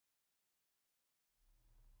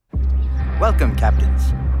Welcome,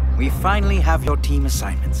 captains. We finally have your team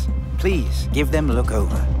assignments. Please, give them a look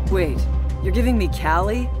over. Wait, you're giving me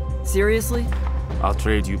Callie? Seriously? I'll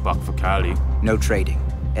trade you Buck for Callie. No trading.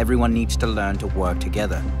 Everyone needs to learn to work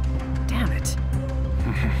together. Damn it.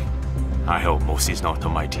 I hope Mosey's not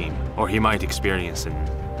on my team, or he might experience an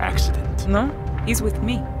accident. No, he's with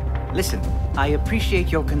me. Listen, I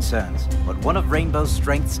appreciate your concerns, but one of Rainbow's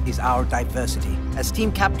strengths is our diversity. As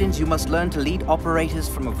team captains, you must learn to lead operators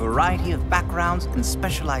from a variety of backgrounds and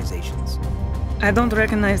specializations. I don't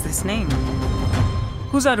recognize this name.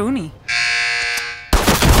 Who's Aruni?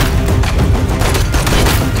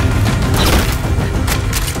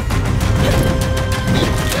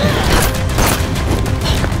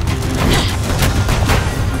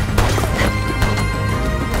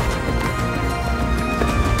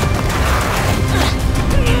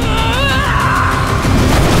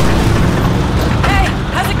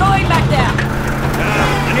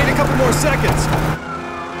 Seconds.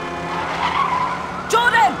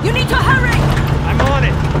 Jordan, you need to hurry! I'm on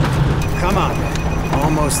it. Come on.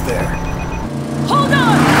 Almost there. Hold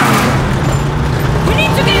on! We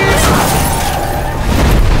need to get...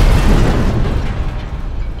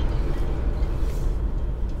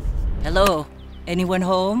 Hello? Anyone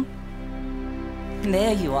home?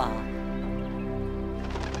 There you are.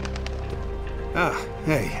 Ah,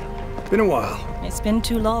 hey. Been a while. It's been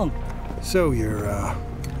too long. So you're,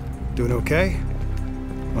 doing okay?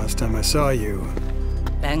 Last time I saw you...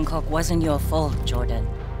 Bangkok wasn't your fault, Jordan.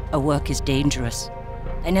 Our work is dangerous.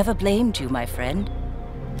 I never blamed you, my friend.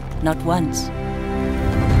 Not once.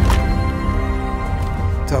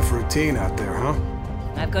 Tough routine out there, huh?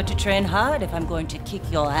 I've got to train hard if I'm going to kick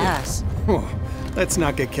your ass. Oh, let's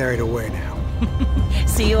not get carried away now.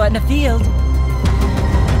 See you on the field.